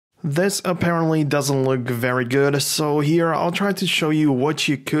This apparently doesn't look very good, so here I'll try to show you what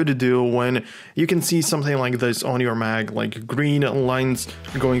you could do when you can see something like this on your Mac, like green lines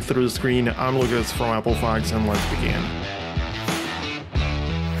going through the screen. I'm Lucas from Apple Fox, and let's begin.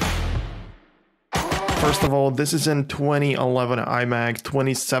 First of all, this is in 2011 iMac,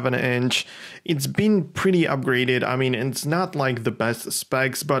 27-inch. It's been pretty upgraded. I mean, it's not like the best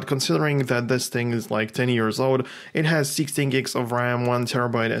specs, but considering that this thing is like 10 years old, it has 16 gigs of RAM,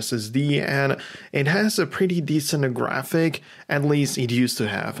 1TB SSD, and it has a pretty decent graphic, at least it used to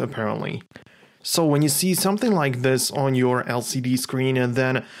have, apparently. So when you see something like this on your LCD screen, and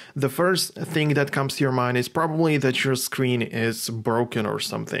then the first thing that comes to your mind is probably that your screen is broken or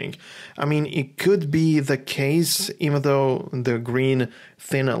something. I mean, it could be the case, even though the green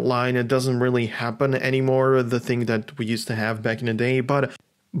thin line doesn't really happen anymore, the thing that we used to have back in the day, but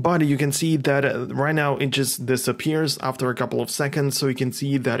you can see that right now it just disappears after a couple of seconds, so you can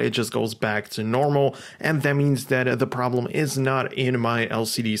see that it just goes back to normal, and that means that the problem is not in my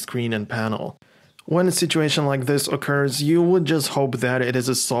LCD screen and panel. When a situation like this occurs, you would just hope that it is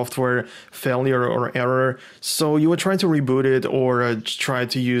a software failure or error, so you would try to reboot it or try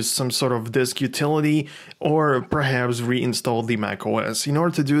to use some sort of disk utility or perhaps reinstall the macOS. In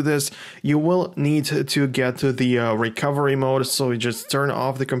order to do this, you will need to get to the recovery mode, so you just turn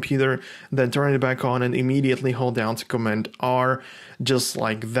off the computer, then turn it back on and immediately hold down to Command R, just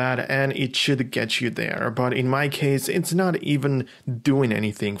like that, and it should get you there. But in my case, it's not even doing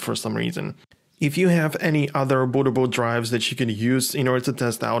anything for some reason. If you have any other bootable drives that you can use in order to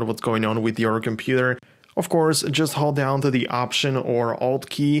test out what's going on with your computer, of course, just hold down to the Option or Alt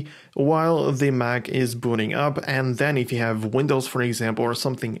key while the Mac is booting up, and then if you have Windows, for example, or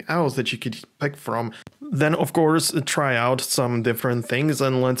something else that you could pick from, then of course try out some different things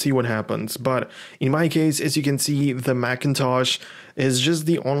and let's see what happens. But in my case, as you can see, the Macintosh is just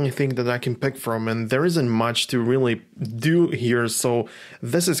the only thing that I can pick from, and there isn't much to really do here, so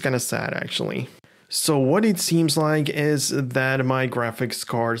this is kind of sad actually. So what it seems like is that my graphics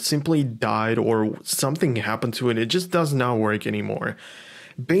card simply died or something happened to it. It just does not work anymore.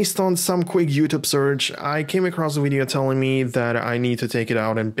 Based on some quick YouTube search, I came across a video telling me that I need to take it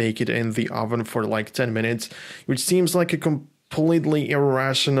out and bake it in the oven for like 10 minutes, which seems like a completely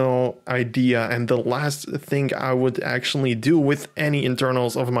irrational idea and the last thing I would actually do with any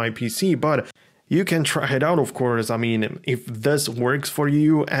internals of my PC, but you can try it out, of course. I mean, if this works for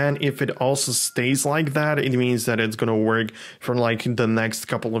you and if it also stays like that, it means that it's gonna work for like the next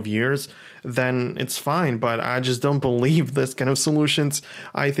couple of years, then it's fine. But I just don't believe this kind of solutions.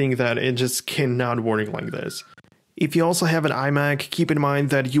 I think that it just cannot work like this. If you also have an iMac, keep in mind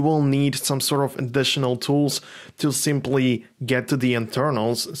that you will need some sort of additional tools to simply get to the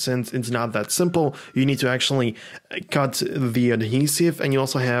internals. Since it's not that simple, you need to actually cut the adhesive, and you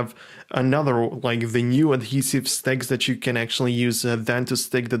also have another, like the new adhesive sticks that you can actually use then to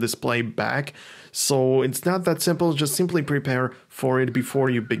stick the display back. So it's not that simple, just simply prepare for it before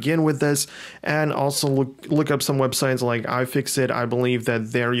you begin with this, and also look up some websites like iFixit. I believe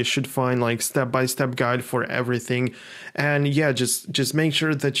that there you should find like step-by-step guide for everything, and yeah, just make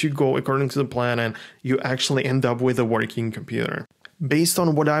sure that you go according to the plan and you actually end up with a working computer. Based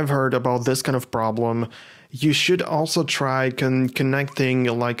on what I've heard about this kind of problem, you should also try connecting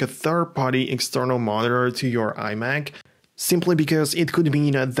like a third-party external monitor to your iMac, simply because it could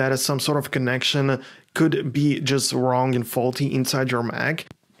mean that some sort of connection could be just wrong and faulty inside your Mac,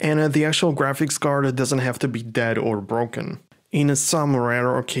 and the actual graphics card doesn't have to be dead or broken. In some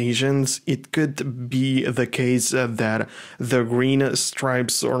rare occasions, it could be the case that the green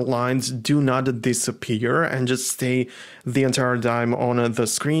stripes or lines do not disappear and just stay the entire time on the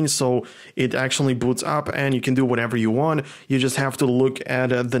screen, so it actually boots up and you can do whatever you want. You just have to look at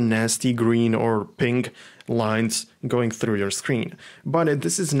the nasty green or pink lines going through your screen. But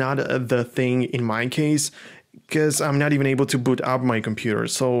this is not the thing in my case, because I'm not even able to boot up my computer.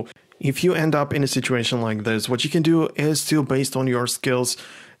 So if you end up in a situation like this, what you can do is to, based on your skills,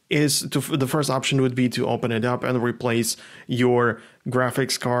 the first option would be to open it up and replace your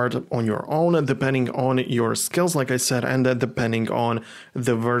graphics card on your own, depending on your skills, like I said, and then depending on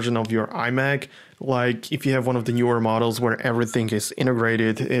the version of your iMac. Like if you have one of the newer models where everything is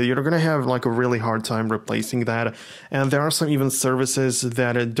integrated, you're gonna have like a really hard time replacing that. And there are some even services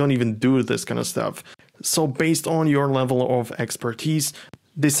that don't even do this kind of stuff. So based on your level of expertise,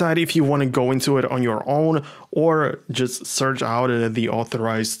 decide if you want to go into it on your own or just search out the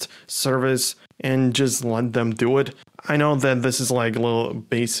authorized service and just let them do it. I know that this is like a little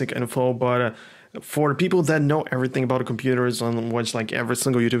basic info, but for people that know everything about computers and watch like every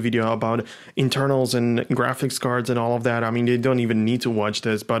single YouTube video about internals and graphics cards and all of that, I mean, they don't even need to watch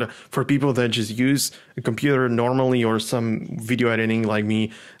this. But for people that just use a computer normally or some video editing like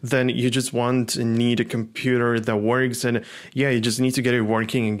me, then you just want and need a computer that works. And yeah, you just need to get it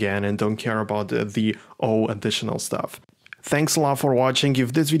working again and don't care about the additional stuff. Thanks a lot for watching.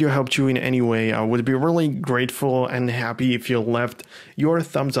 If this video helped you in any way, I would be really grateful and happy if you left your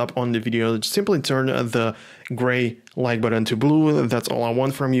thumbs up on the video. Just simply turn the gray like button to blue. That's all I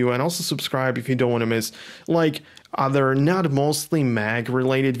want from you. And also subscribe if you don't want to miss like other, not mostly Mac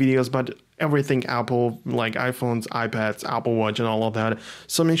related videos, but everything Apple, like iPhones, iPads, Apple Watch, and all of that.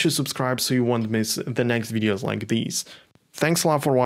 So make sure to subscribe so you won't miss the next videos like these. Thanks a lot for watching.